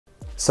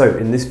So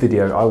in this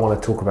video, I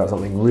want to talk about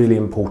something really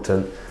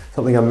important,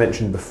 something I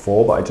mentioned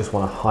before, but I just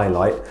want to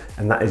highlight,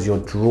 and that is your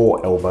draw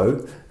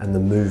elbow and the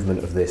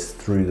movement of this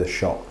through the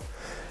shot.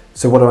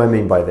 So what do I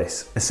mean by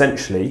this?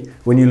 Essentially,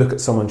 when you look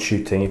at someone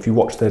shooting, if you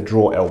watch their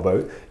draw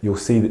elbow, you'll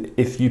see that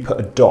if you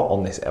put a dot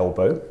on this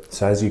elbow,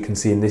 so as you can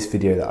see in this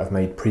video that I've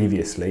made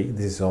previously,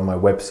 this is on my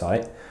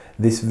website,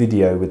 this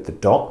video with the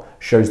dot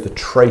shows the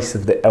trace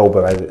of the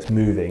elbow as it's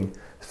moving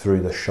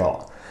through the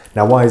shot.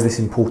 Now, why is this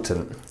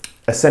important?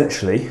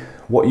 Essentially,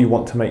 what you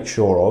want to make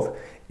sure of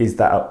is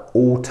that at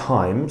all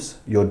times,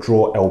 your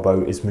draw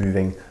elbow is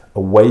moving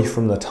away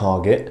from the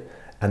target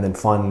and then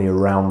finally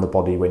around the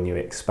body when you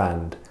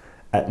expand.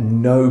 At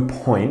no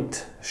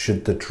point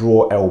should the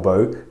draw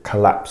elbow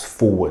collapse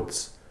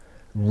forwards.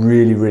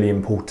 Really, really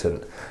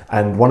important.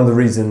 And one of the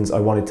reasons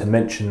I wanted to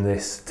mention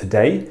this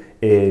today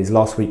is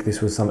last week this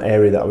was some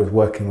area that I was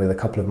working with a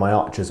couple of my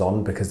archers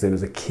on because there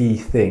was a key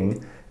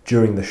thing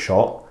during the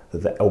shot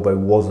that the elbow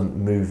wasn't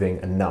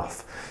moving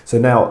enough. So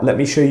now let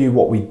me show you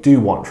what we do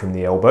want from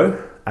the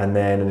elbow and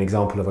then an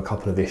example of a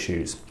couple of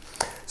issues.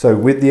 So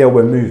with the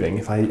elbow moving,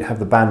 if I have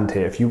the band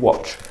here, if you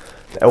watch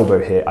the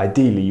elbow here,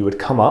 ideally you would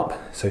come up,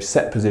 so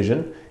set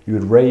position, you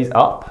would raise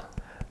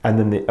up and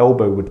then the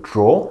elbow would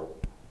draw,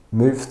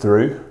 move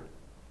through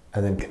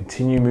and then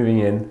continue moving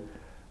in,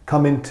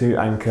 come into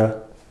anchor,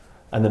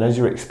 and then as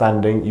you're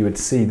expanding you would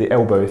see the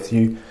elbow, if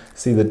you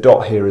see the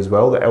dot here as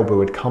well, the elbow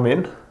would come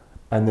in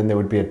and then there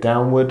would be a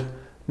downward,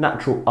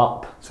 natural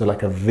up, so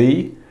like a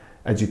V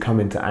as you come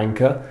into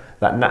anchor,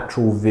 that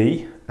natural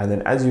V, and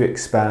then as you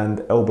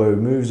expand, elbow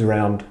moves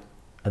around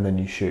and then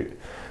you shoot.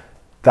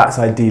 That's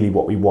ideally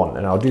what we want,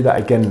 and I'll do that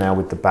again now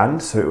with the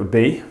band, so it would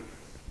be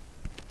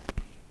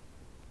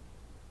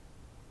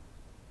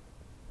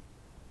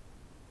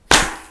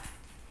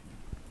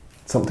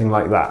something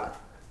like that.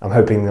 I'm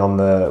hoping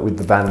with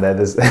the band there,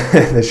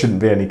 there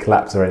shouldn't be any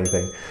collapse or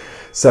anything.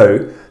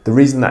 So the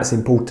reason that's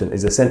important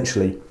is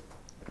essentially,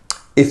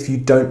 if you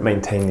don't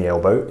maintain the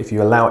elbow, if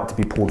you allow it to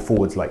be pulled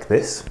forwards like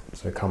this,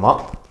 so come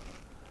up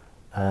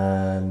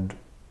and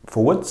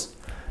forwards,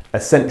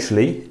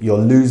 essentially you're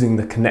losing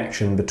the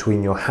connection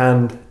between your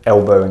hand,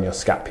 elbow and your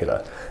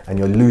scapula, and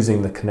you're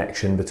losing the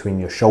connection between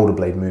your shoulder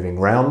blade moving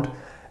round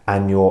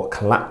and you're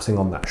collapsing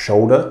on that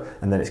shoulder,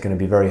 and then it's going to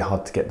be very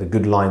hard to get the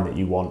good line that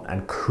you want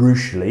and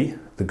crucially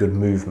the good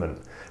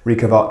movement.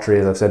 Recurve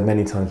archery, as I've said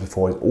many times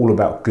before, is all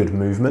about good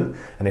movement,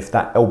 and if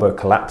that elbow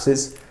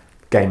collapses,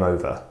 game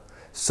over.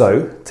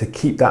 So to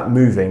keep that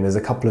moving, there's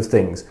a couple of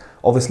things.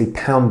 Obviously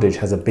poundage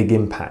has a big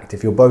impact.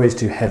 If your bow is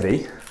too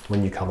heavy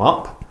when you come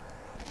up,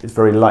 it's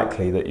very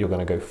likely that you're going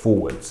to go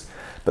forwards.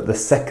 But the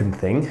second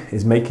thing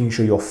is making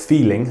sure you're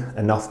feeling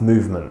enough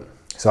movement.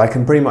 So I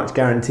can pretty much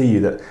guarantee you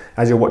that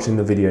as you're watching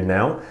the video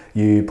now,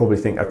 you probably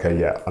think, okay,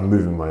 yeah, I'm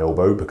moving my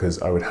elbow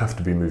because I would have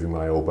to be moving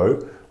my elbow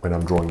when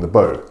I'm drawing the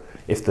bow.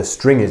 If the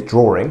string is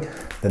drawing,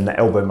 then the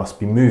elbow must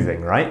be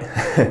moving, right?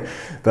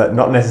 But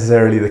not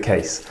necessarily the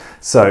case.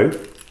 So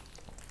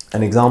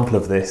an example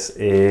of this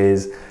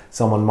is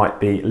someone might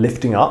be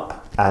lifting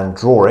up and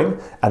drawing,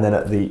 and then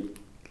at the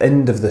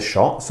end of the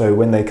shot, so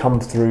when they come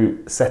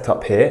through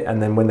setup here,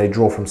 and then when they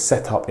draw from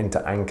setup into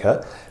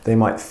anchor, they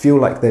might feel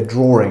like they're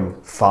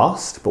drawing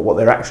fast, but what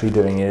they're actually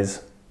doing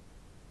is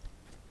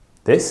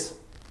this,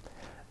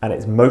 and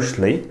it's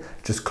mostly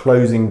just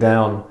closing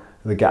down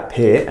the gap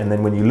here, and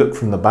then when you look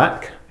from the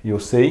back, you'll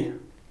see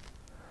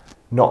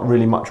not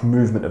really much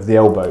movement of the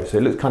elbow. So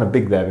it looks kind of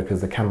big there because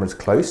the camera's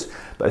close,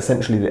 but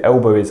essentially the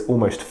elbow is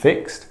almost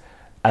fixed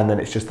and then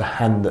it's just the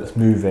hand that's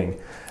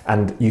moving.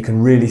 And you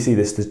can really see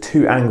this, there's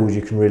two angles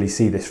you can really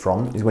see this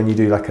from, is when you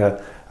do like an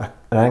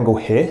angle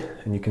here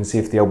and you can see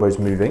if the elbow's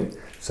moving.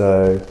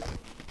 So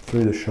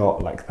through the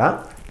shot like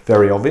that,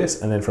 very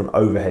obvious, and then from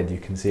overhead you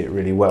can see it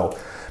really well.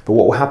 But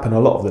what will happen a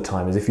lot of the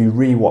time is if you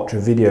re-watch a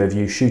video of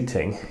you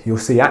shooting, you'll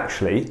see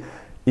actually,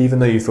 even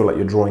though you feel like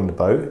you're drawing the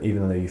bow,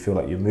 even though you feel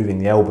like you're moving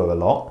the elbow a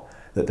lot,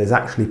 that there's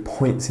actually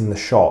points in the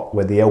shot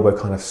where the elbow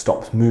kind of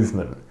stops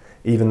movement.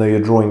 Even though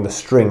you're drawing the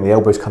string, the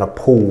elbow's kind of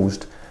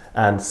paused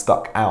and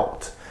stuck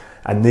out.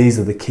 And these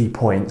are the key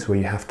points where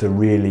you have to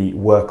really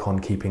work on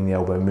keeping the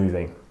elbow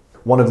moving.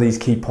 One of these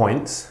key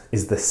points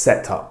is the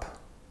setup.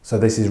 So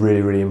this is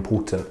really, really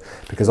important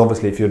because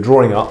obviously if you're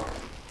drawing up,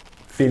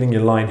 feeling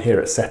your line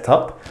here at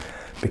setup,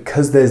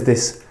 because there's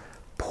this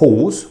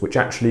pause, which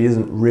actually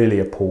isn't really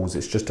a pause,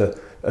 it's just a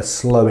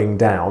slowing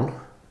down.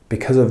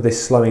 Because of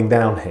this slowing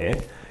down here,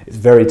 it's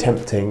very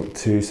tempting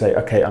to say,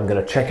 okay, I'm going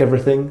to check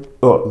everything.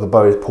 Oh, the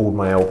bow has pulled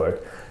my elbow.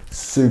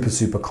 Super,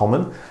 super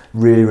common.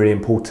 Really, really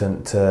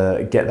important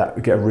to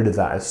get rid of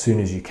that as soon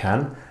as you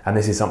can. And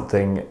this is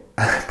something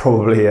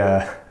probably,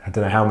 I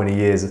don't know how many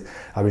years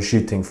I was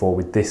shooting for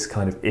with this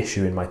kind of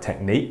issue in my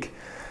technique.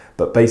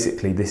 But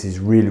basically, this is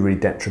really, really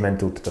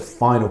detrimental to the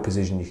final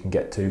position you can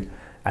get to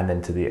and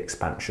then to the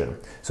expansion.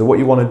 So what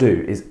you want to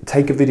do is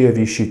take a video of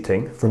you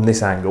shooting from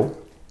this angle.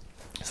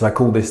 So I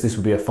call this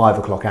would be a 5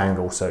 o'clock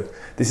angle. So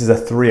this is a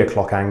 3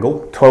 o'clock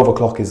angle. 12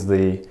 o'clock is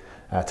the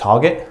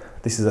target.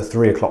 This is a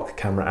 3 o'clock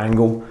camera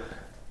angle.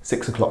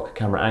 6 o'clock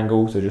camera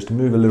angle, so just to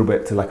move a little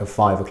bit to like a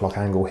 5 o'clock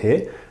angle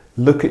here.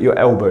 Look at your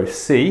elbow,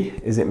 see,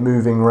 is it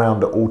moving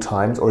around at all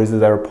times, or is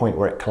there a point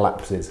where it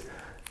collapses?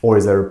 Or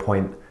is there a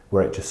point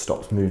where it just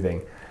stops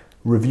moving?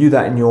 Review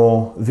that in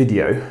your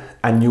video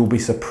and you'll be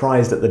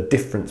surprised at the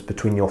difference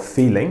between your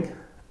feeling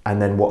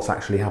and then what's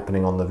actually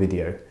happening on the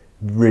video.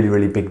 Really,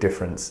 really big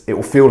difference. It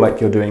will feel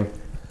like you're doing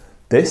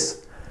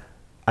this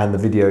and the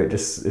video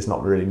it's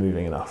not really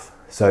moving enough.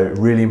 So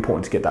really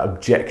important to get that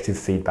objective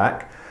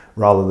feedback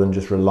rather than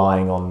just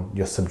relying on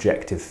your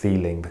subjective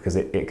feeling, because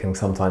it can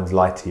sometimes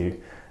lie to you,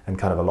 and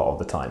kind of a lot of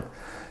the time.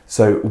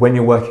 So when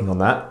you're working on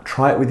that,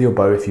 try it with your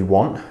bow if you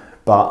want,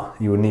 but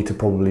you will need to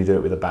probably do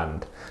it with a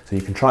band. So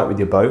you can try it with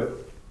your bow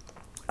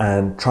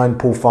and try and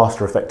pull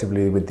faster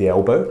effectively with the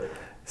elbow.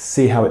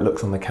 See how it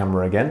looks on the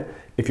camera again.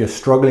 If you're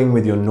struggling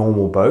with your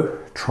normal bow,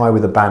 try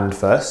with a band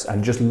first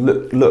and just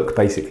look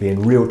basically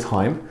in real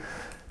time.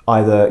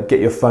 Either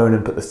get your phone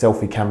and put the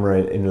selfie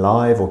camera in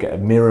live, or get a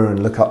mirror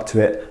and look up to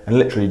it. And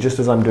literally, just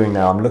as I'm doing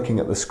now, I'm looking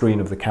at the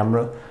screen of the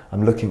camera,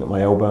 I'm looking at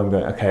my elbow, I'm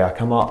going, okay, I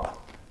come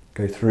up,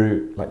 go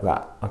through like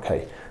that,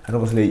 okay. And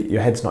obviously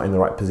your head's not in the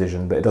right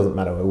position, but it doesn't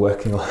matter, we're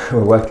working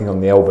on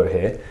the elbow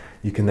here.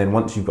 You can then,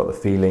 once you've got the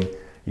feeling,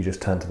 you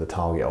just turn to the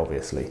target,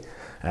 obviously.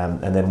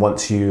 And then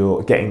once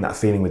you're getting that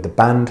feeling with the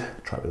band,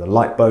 try it with a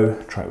light bow,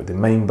 try it with the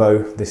main bow.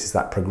 This is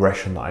that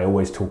progression that I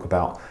always talk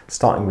about,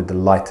 starting with the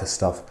lighter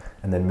stuff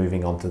and then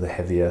moving on to the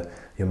heavier,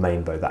 your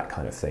main bow, that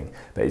kind of thing.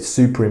 But it's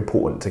super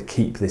important to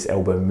keep this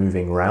elbow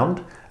moving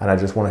around. And I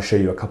just want to show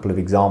you a couple of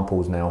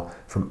examples now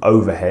from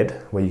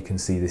overhead where you can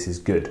see this is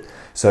good.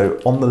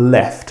 So on the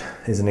left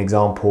is an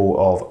example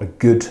of a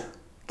good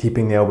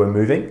keeping the elbow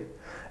moving.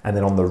 And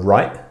then on the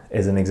right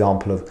is an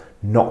example of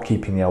not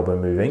keeping the elbow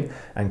moving.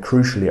 And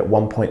crucially, at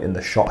one point in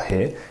the shot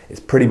here, it's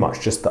pretty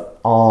much just the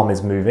arm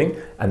is moving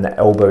and the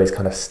elbow is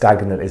kind of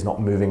stagnant, is not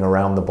moving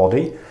around the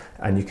body.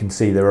 And you can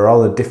see there are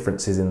other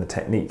differences in the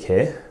technique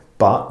here,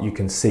 but you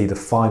can see the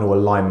final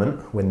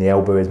alignment when the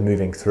elbow is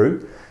moving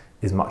through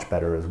is much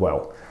better as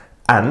well.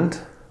 And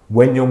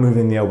when you're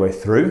moving the elbow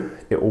through,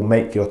 it will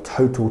make your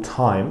total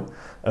time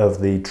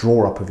of the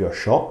draw up of your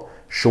shot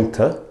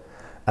shorter,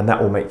 and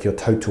that will make your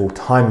total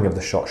timing of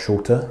the shot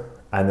shorter.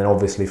 And then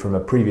obviously from a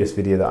previous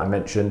video that I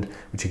mentioned,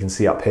 which you can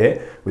see up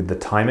here with the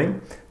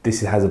timing,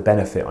 this has a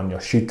benefit on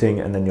your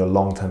shooting and then your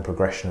long-term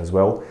progression as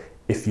well,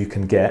 if you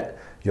can get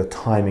your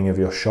timing of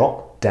your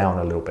shot down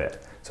a little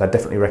bit. So I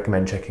definitely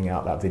recommend checking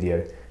out that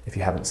video if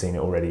you haven't seen it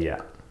already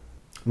yet.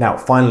 Now,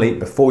 finally,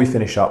 before we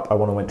finish up, I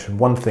want to mention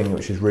one thing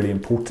which is really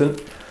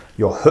important,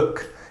 your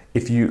hook.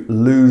 If you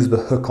lose the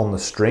hook on the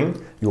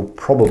string, you'll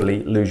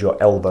probably lose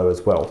your elbow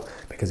as well.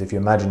 Because if you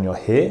imagine you're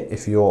here,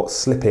 if you're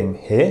slipping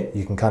here,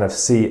 you can kind of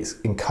see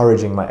it's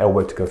encouraging my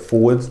elbow to go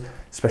forwards,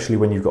 especially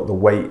when you've got the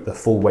weight, the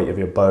full weight of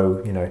your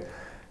bow, you know,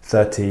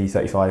 30,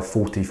 35,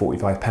 40,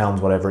 45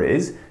 pounds, whatever it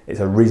is. It's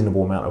a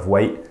reasonable amount of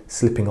weight.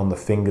 Slipping on the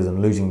fingers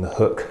and losing the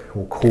hook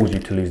will cause you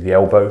to lose the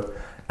elbow.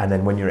 And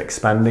then when you're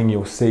expanding,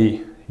 you'll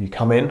see you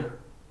come in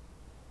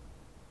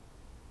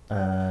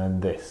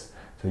and this.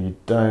 So you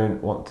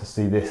don't want to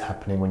see this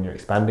happening when you're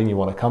expanding. You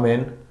want to come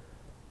in,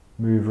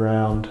 move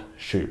around,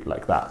 shoot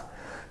like that.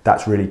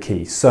 That's really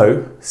key.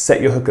 So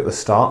set your hook at the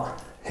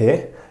start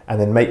here, and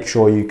then make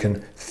sure you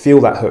can feel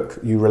that hook.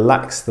 You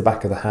relax the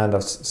back of the hand.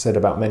 I've said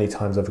about many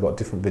times, I've got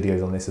different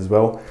videos on this as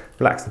well.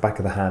 Relax the back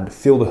of the hand,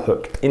 feel the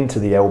hook into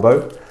the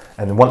elbow.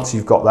 And then once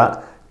you've got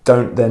that,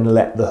 don't then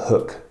let the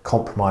hook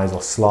compromise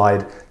or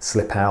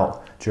slip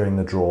out during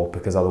the draw,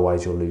 because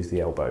otherwise you'll lose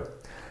the elbow.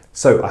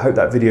 So I hope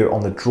that video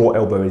on the draw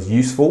elbow is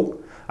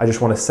useful. I just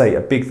want to say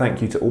a big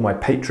thank you to all my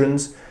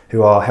patrons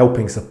who are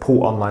helping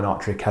support Online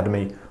Archery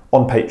Academy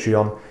on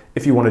Patreon.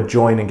 If you want to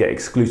join and get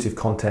exclusive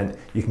content,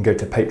 you can go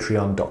to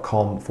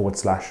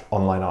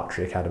patreon.com/Online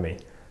Archery Academy.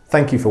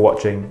 Thank you for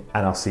watching,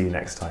 and I'll see you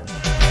next time.